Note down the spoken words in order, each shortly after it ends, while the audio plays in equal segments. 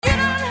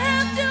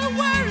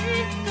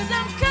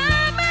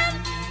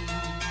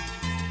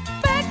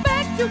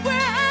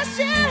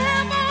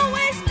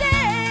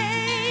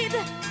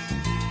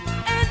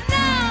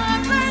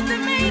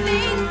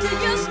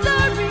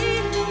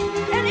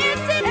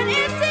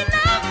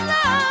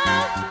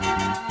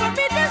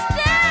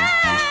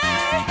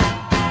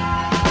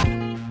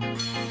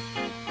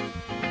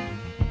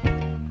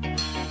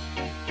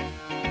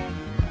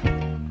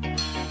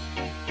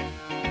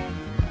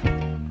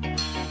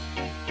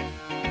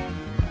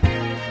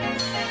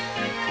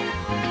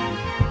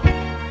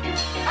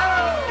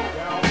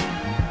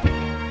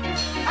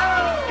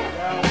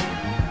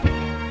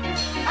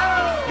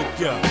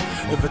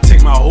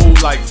take my whole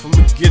life from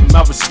getting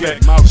my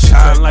respect.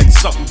 Shine like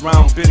something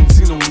round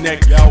Benzino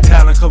neck.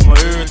 Talent cover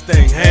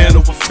everything, hand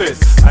over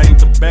fist. I ain't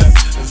the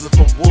best, as if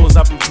I was,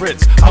 I'd be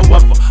rich.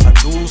 However, I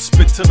do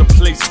spit to the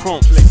place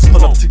crump.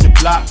 Pull up to your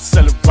block,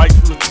 sell it right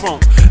from the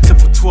trunk. Tip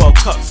for 12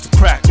 cups to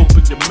crack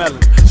open your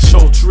melon.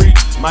 Show tree,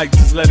 might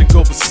just let it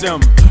go for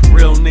sim.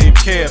 Real name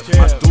Kev,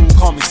 my dude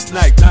call me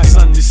Snipe.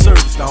 Sunday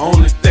service, the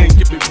only thing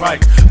get me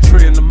right.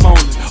 3 in the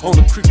morning, on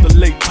the creek the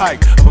late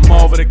pike. If I'm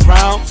over the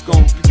ground, it's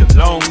gonna be a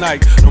long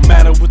night. No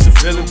matter what you're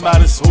feeling by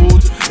this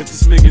soldier, if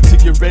this nigga to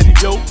your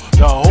radio,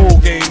 the whole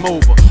game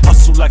over.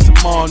 Hustle like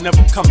tomorrow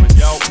never coming.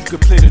 You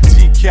could play the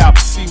G-cap,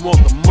 see more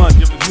the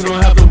money. You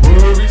don't have to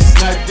worry,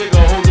 Snipe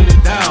digger holding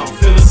it down.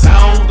 Feel the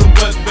sound, the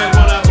West Bank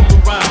when I come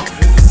around.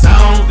 It's the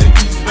sound, the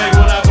East Bank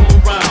when I come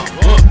around.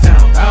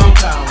 Uptown,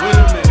 downtown, wait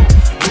a minute.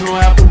 You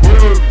don't have to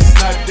worry,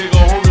 Snipe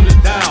digger holding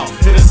it down.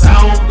 Hear the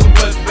sound, the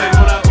West Bank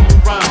when I come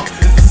around.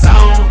 It's the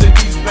sound, the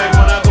East Bank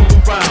when I come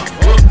around.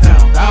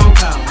 Uptown,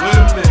 downtown, wait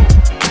a minute.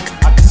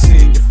 I can see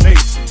in your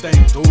face, you think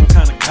dude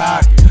kinda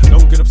cocky.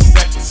 Don't get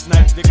upset, the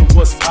Snipe digger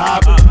was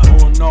poppin'.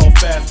 Going all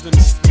fast than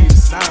the speed of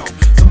sound.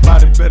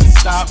 Somebody better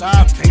stop,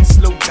 can't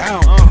slow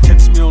down.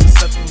 Catch me on the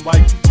set from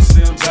white people,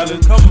 see I'm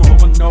yelling.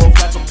 Going off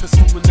like a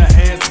pistol in the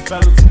hands of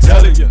fellas, I'm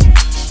telling you.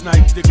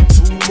 Snipe digger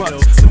too much,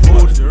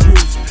 devoted to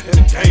music, in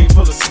a game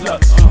full of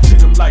sluts. Treat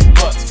them like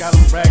butts, got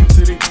them bragging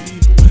to their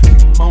people. Keep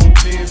them on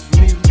pins,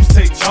 needles,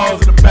 take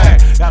Charles in the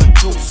back. Got a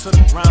dose to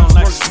the ground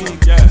like steam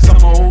gas.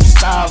 Some old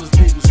style is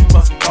legals, you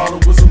must have thought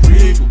it was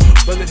illegal.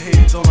 Bullet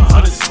heads on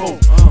 100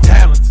 scope,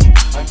 talented,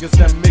 I guess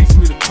that makes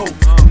me the coach.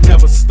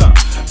 Never stuck,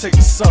 take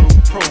a subtle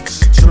approach.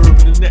 Chirp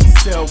in the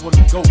next cell when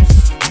it goes.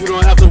 You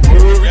don't have to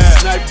worry,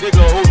 Snipe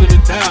digger holding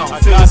it down.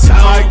 I feel the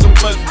sound like the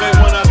West Bank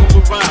when I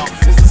come around.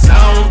 It's the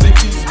sound, the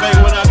East Bank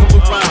when I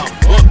come around.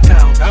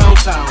 Uptown,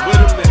 downtown,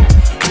 wait a minute.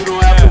 You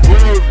don't have to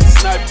worry,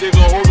 Snipe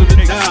digger holding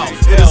it down.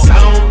 It's the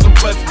sound, the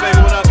West Bank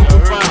when I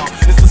come around.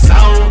 It's the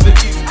sound, the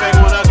East Bank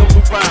when I come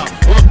around.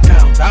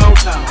 Uptown,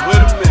 downtown,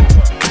 wait a minute.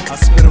 I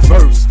spit a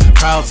verse,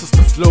 crowd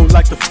sister flow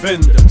like the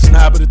fender.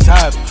 Snipe of the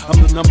title, I'm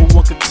the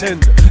 #1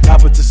 contender.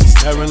 Competition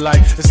staring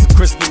like it's a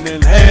Christian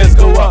and hands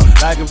go up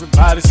like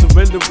everybody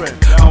surrendering.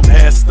 I'm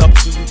assed up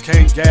so you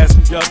can't gas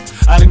me up.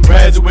 I done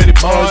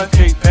graduated, boy, you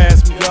can't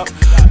pass me up.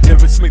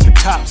 Lyrics make the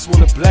cops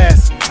wanna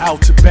blast me.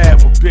 Out to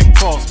bad with Big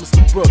Cross,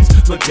 Mr.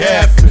 Brooks, look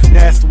after.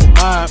 Nasty with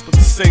mine, but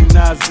the same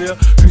Nazir.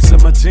 Crease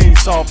in my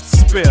jeans, soft to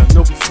spare.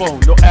 No before,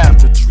 no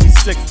after.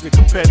 360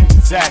 compared to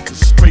exactly.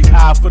 Straight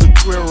high for the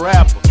queer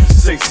rapper.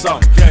 Say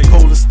something.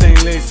 Coola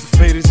stained lace,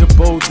 faded your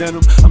bow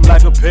denim. I'm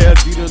like a pair of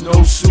Adidas, no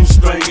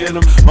shoestring in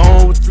them. My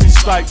own with 3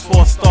 stripes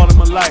for a start of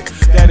my life.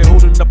 Daddy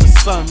holding up his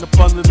son up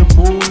under the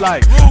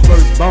moonlight.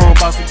 First bomb,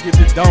 about to get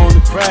the dawn to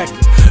crack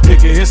it.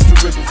 Making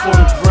history before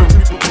the grim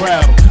people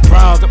grab him.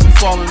 Crowd up and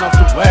falling off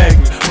the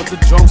wagon. But the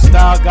drunk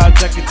style got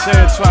Jackie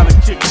Chan trying to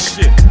kick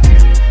shit.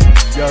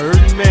 You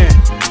heard me, man?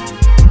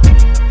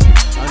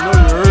 I know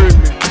you heard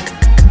me.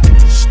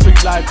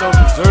 Street life don't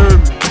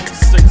deserve me.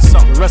 Say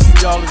something, the rest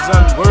of y'all is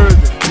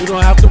unworthy. You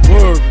don't have to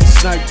worry,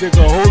 Snipe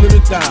digger holding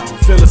it down.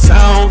 Feel the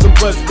sound, the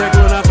West Bank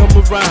when I come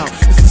around.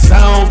 It's the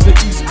sound, the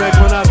East Bank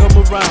when I come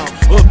around.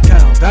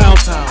 Uptown,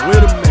 downtown,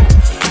 wait a minute.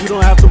 You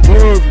don't have to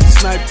worry,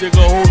 Snipe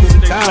digger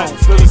holding it down.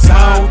 Feel the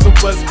sound, the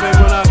West Bank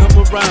when I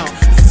come around.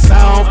 It's the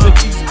sound, the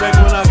East Bank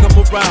when I come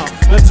around.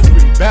 Let's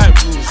agree, Baton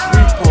Rouge,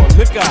 Freeport,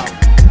 look out.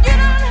 You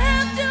don't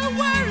have to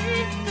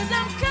worry, 'cause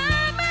I'm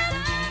coming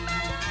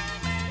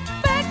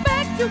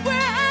back to where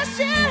I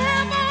should have